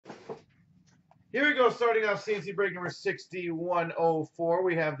Here we go, starting off CNC break number 6104.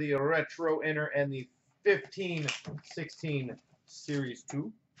 We have the Retro Inner and the 1516 Series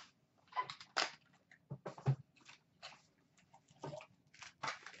 2.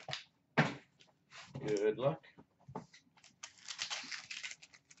 Good luck.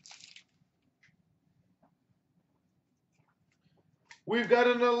 We've got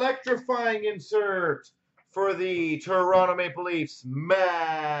an electrifying insert for the Toronto Maple Leafs,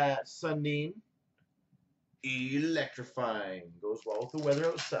 Matt Sundin. Electrifying. Goes well with the weather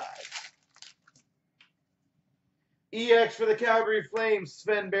outside. EX for the Calgary Flames,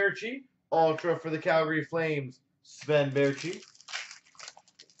 Sven Baertschi. Ultra for the Calgary Flames, Sven Baertschi.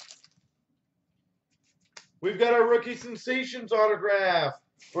 We've got our Rookie Sensations autograph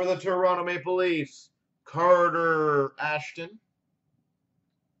for the Toronto Maple Leafs, Carter Ashton.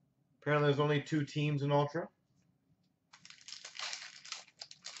 Apparently there's only 2 teams in Ultra.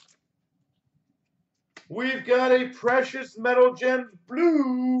 We've got a Precious Metal Gems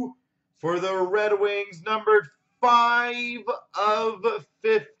Blue for the Red Wings, numbered 5 of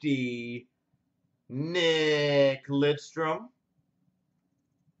 50. Nick Lidstrom.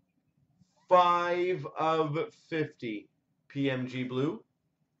 5 of 50. PMG Blue.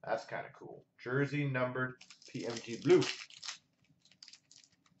 That's kind of cool. Jersey numbered PMG Blue.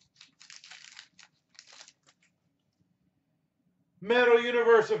 Metal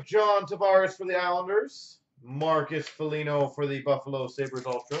Universe of John Tavares for the Islanders. Marcus Foligno for the Buffalo Sabres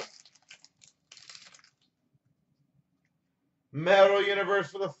Ultra. Metal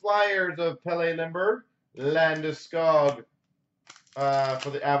Universe for the Flyers of Pele Limburg. Landeskog for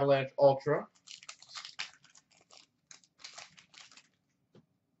the Avalanche Ultra.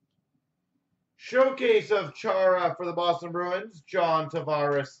 Showcase of Chara for the Boston Bruins. John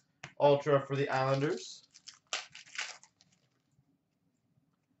Tavares Ultra for the Islanders.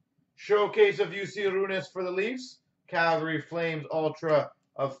 Showcase of UC Runes for the Leafs. Calgary Flames Ultra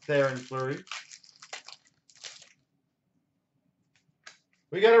of Theron Fleury.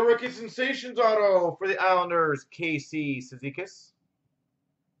 We got a Rookie Sensations auto for the Islanders, Casey Cizikas.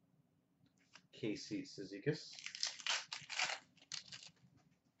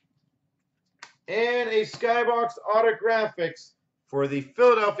 And a Skybox Autographics for the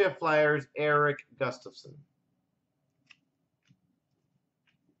Philadelphia Flyers, Eric Gustafson.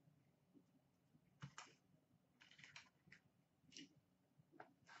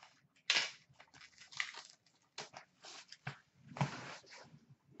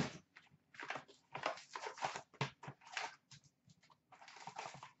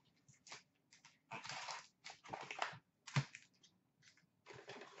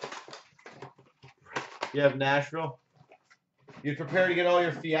 You have Nashville. You'd prepare to get all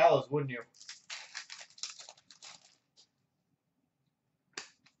your Fialas, wouldn't you?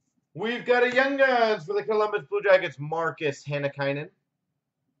 We've got a Young Guns for the Columbus Blue Jackets, Marcus Hannikainen.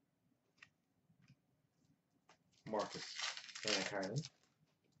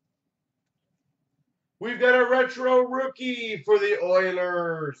 We've got a Retro Rookie for the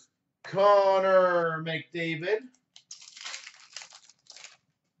Oilers, Connor McDavid.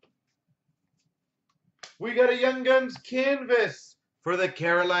 We got a Young Guns canvas for the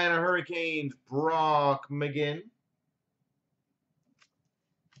Carolina Hurricanes, Brock McGinn.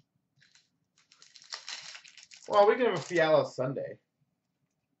 Well, we can have a Fiala Sunday.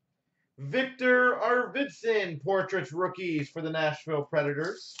 Victor Arvidsson, Portraits Rookies for the Nashville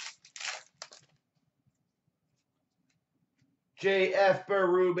Predators. J.F.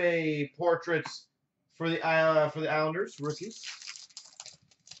 Berube, Portraits for the Islanders, Rookies.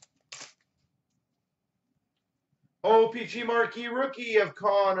 OPG Marquee Rookie of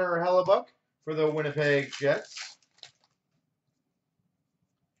Connor Hellebuck for the Winnipeg Jets.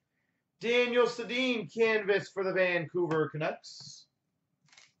 Daniel Sedin, canvas for the Vancouver Canucks.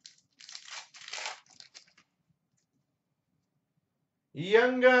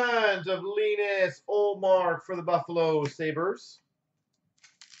 Young Guns of Linus Ullmark for the Buffalo Sabres.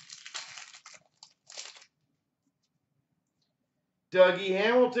 Dougie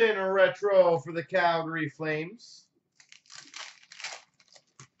Hamilton, a retro for the Calgary Flames.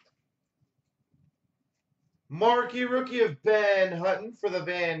 Marquee Rookie of Ben Hutton for the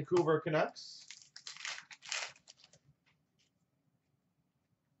Vancouver Canucks.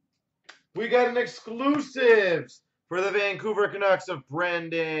 We got an exclusives for the Vancouver Canucks of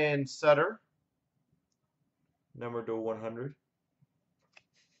Brandon Sutter. Number to 100.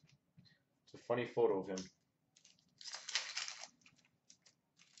 It's a funny photo of him.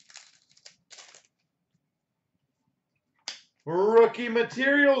 Rookie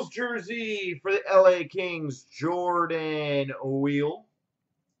Materials jersey for the LA Kings, Jordan Wheel.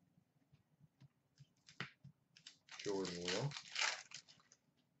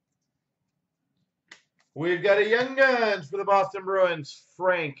 We've got a Young Guns for the Boston Bruins,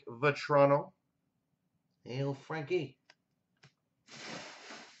 Frank Vetrano. Hail, Frankie.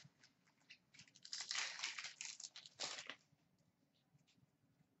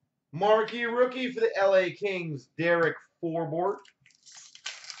 Marquee Rookie for the LA Kings, Derek Forbort.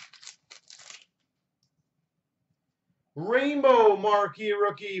 Rainbow Marquee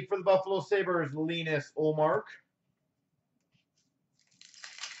Rookie for the Buffalo Sabres, Linus Ullmark.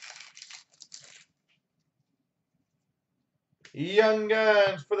 Young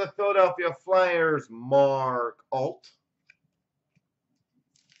Guns for the Philadelphia Flyers, Mark Alt.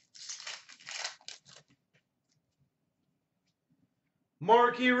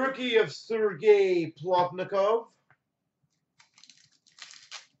 Marquee Rookie of Sergei Plotnikov.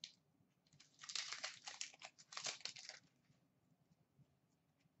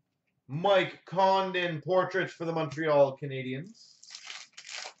 Mike Condon Portraits for the Montreal Canadiens.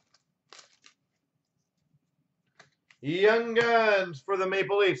 Young Guns for the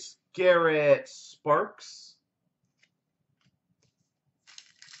Maple Leafs, Garrett Sparks.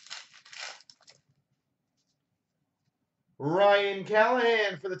 Ryan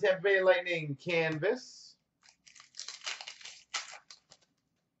Callahan for the Tampa Bay Lightning, Canvas.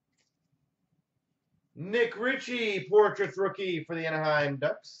 Nick Ritchie, Portraits Rookie for the Anaheim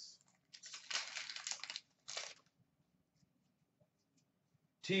Ducks.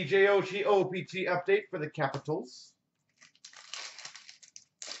 TJ Oshie OPG Update for the Capitals.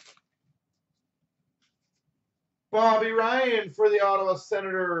 Bobby Ryan for the Ottawa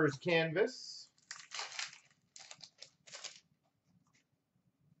Senators, Canvas.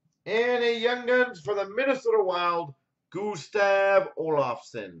 And a Young Guns for the Minnesota Wild, Gustav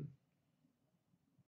Olofsson.